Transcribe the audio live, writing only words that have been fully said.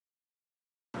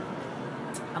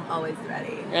I'm always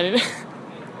ready. Ready?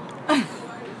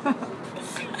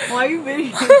 Why are you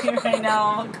videoing me right now?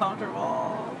 I'm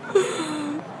uncomfortable.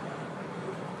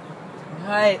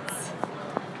 Right.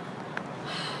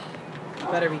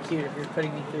 Better be cute if you're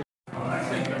putting me through.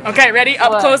 Okay, ready?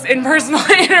 Up close in personal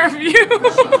interview.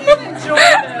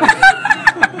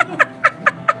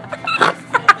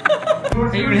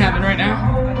 Are you in heaven right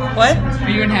now? What? Are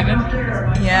you in heaven?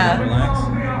 Yeah.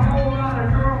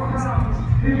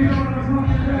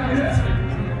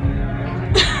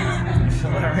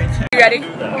 You ready?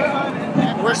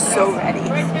 We're so ready.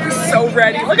 We're so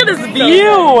ready. Look at this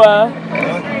view.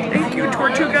 Thank you,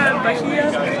 Tortuga and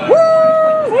Bahia. Woo!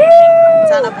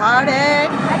 It's on a party.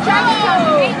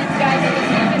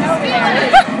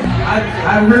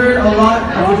 I've heard a lot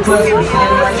of requests for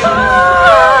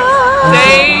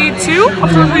Day 2 of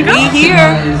Tortuga. Be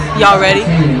here. Y'all ready?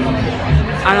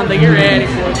 I don't think you're ready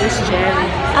for this, Jerry.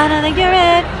 I don't think you're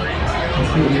ready.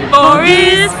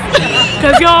 Boris,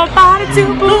 cause your body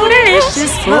too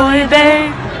bootylicious for you,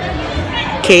 babe.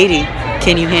 Katie,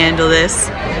 can you handle this?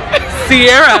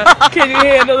 Sierra, can you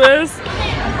handle this?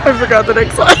 I forgot the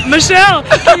next line. Michelle,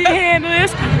 can you handle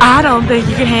this? I don't think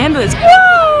you can handle this.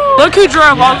 Woo! Look who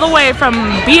drove all the way from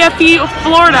BFE,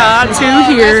 Florida to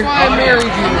here. That's why I married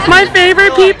you. My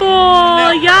favorite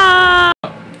people, yeah.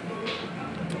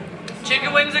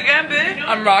 Chicken wings again, bitch.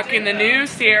 I'm rocking the new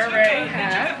Sierra Ray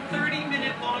hat.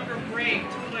 30-minute longer break.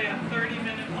 Totally a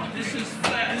 30-minute longer. This is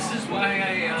why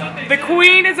I. The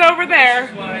queen is over there.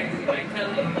 Why I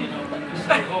tell you,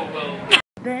 oh well.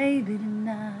 Baby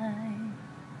tonight,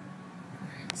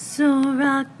 so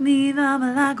rock me,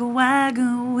 mama, like a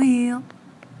wagon wheel.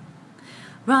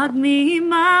 Rock me,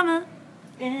 mama,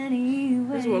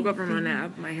 anyway. I just woke up from a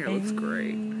nap. My hair looks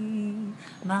great.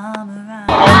 Mama,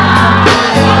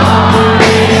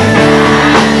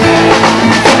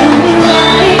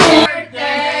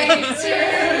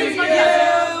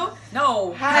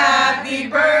 No. happy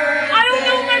birthday. I don't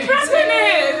know what my present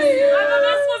is. I thought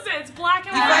this was it. It's black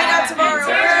and white. Find out tomorrow.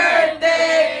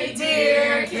 Birthday,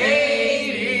 dear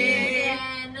Katie.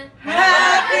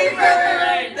 Happy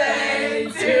birthday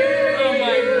to you. Oh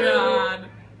my god.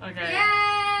 Okay.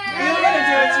 You were gonna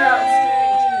do it on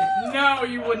stage. No,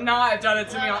 you would not have done it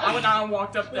to me. I would not have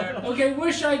walked up there. Okay,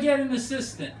 where should I get an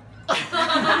assistant?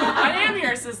 I am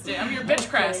your assistant. I'm your bitch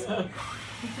crest.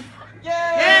 Yay!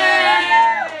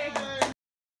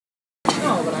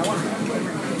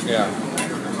 Yeah.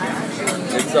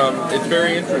 It's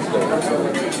very interesting.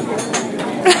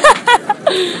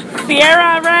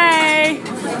 Sierra Ray.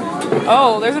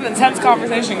 Oh, there's an intense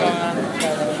conversation going on.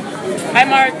 Hi,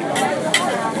 Mark.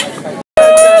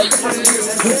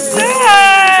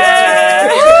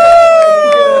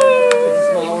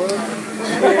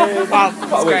 Wow,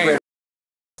 that's great.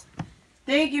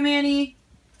 Thank you, Manny.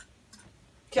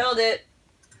 Killed it.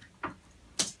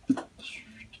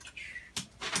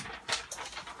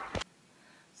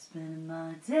 Spend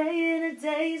my day in a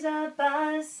daze side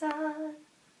by side.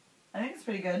 I think it's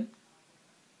pretty good.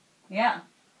 Yeah.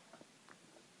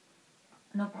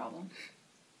 No problem.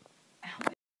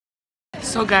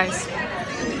 So, guys,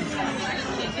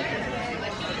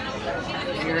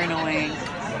 You're annoying.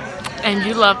 and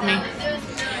you love me.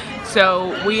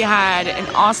 So we had an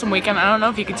awesome weekend. I don't know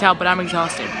if you can tell, but I'm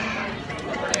exhausted.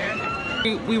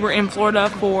 We were in Florida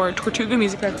for Tortuga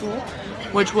Music Festival,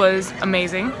 which was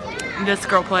amazing. This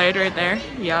girl played right there.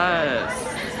 Yes.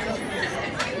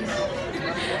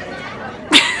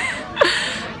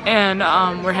 And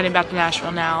we're heading back to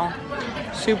Nashville now.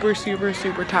 Super, super,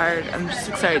 super tired. I'm just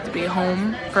excited to be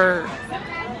home for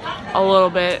a little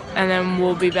bit, and then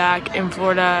we'll be back in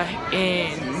Florida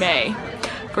in May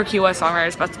for Key West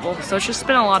Songwriters Festival. So it's just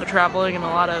been a lot of traveling and a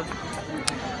lot of,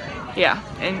 yeah,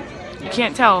 and you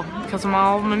can't tell because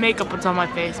all my makeup was on my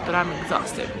face, but I'm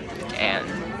exhausted and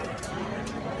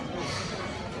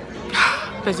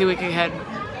busy week ahead.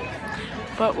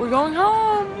 But we're going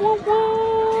home. Woo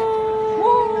woo.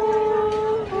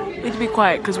 We need to be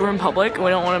quiet because we're in public and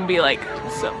we don't want to be like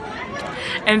so.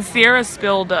 And Sierra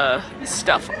spilled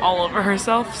stuff all over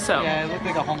herself, so. Yeah, I look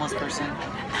like a homeless person.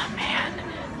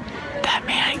 That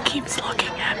man keeps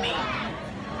looking at me.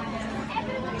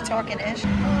 You talking ish?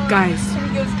 Guys,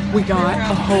 we got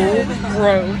a whole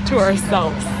row to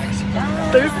ourselves.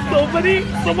 There's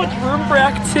so much room for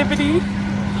activity.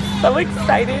 So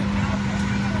excited.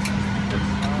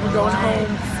 We're going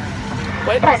home.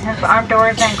 What? Armed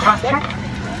doors and cross-check.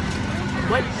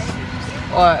 What?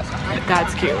 What?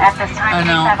 That's cute. At this time, I please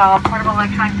know. have all portable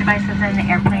electronic devices in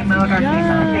airplane mode or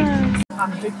Yes.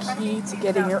 The key to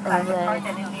getting your own ride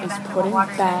is putting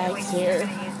bags here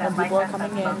when people are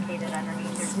coming in,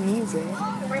 sneezing,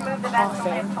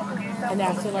 coughing and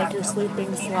acting like you're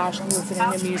sleeping /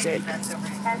 listening to music.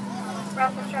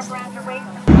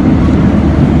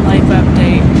 Life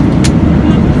update.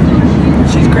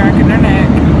 She's cracking her neck.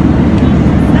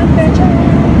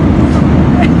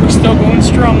 We're still going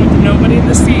strong with nobody in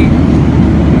the seat.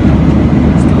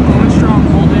 Still going strong,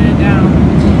 holding it down.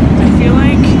 I feel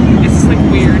like it's like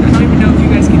weird. I don't even know if you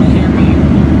guys can hear me.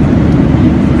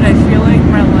 But I feel like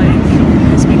my life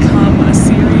has become a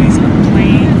series of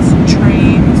planes,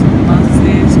 trains,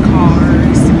 buses,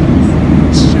 cars.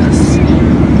 It's just,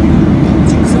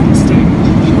 it's exhausting,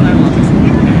 but I love it.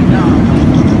 And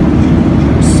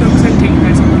I'm so excited to take you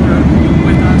guys on the road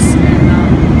with us and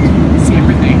see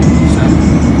everything. So,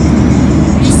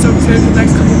 I'm just so excited for the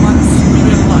next couple months. We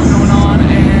have a lot going on,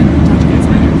 and talk to you guys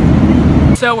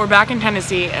later. So we're back in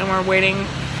Tennessee and we're waiting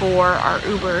for our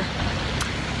Uber.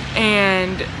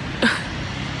 And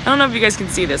I don't know if you guys can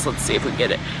see this. Let's see if we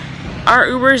get it. Our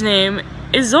Uber's name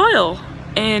is Zoil,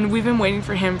 and we've been waiting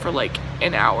for him for like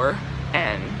an hour,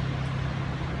 and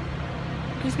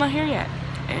he's not here yet,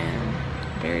 and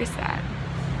very sad.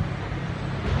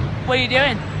 What are you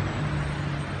doing?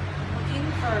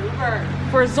 Looking for Uber.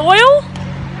 For Zoil?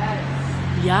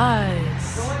 Yes.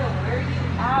 Yes. Zoil, where are you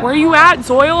at? Where are you at,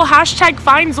 Zoil? Hashtag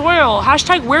find Zoil.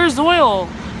 Hashtag where's Zoil?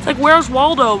 It's like where's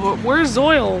Waldo, but where's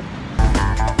Zoil?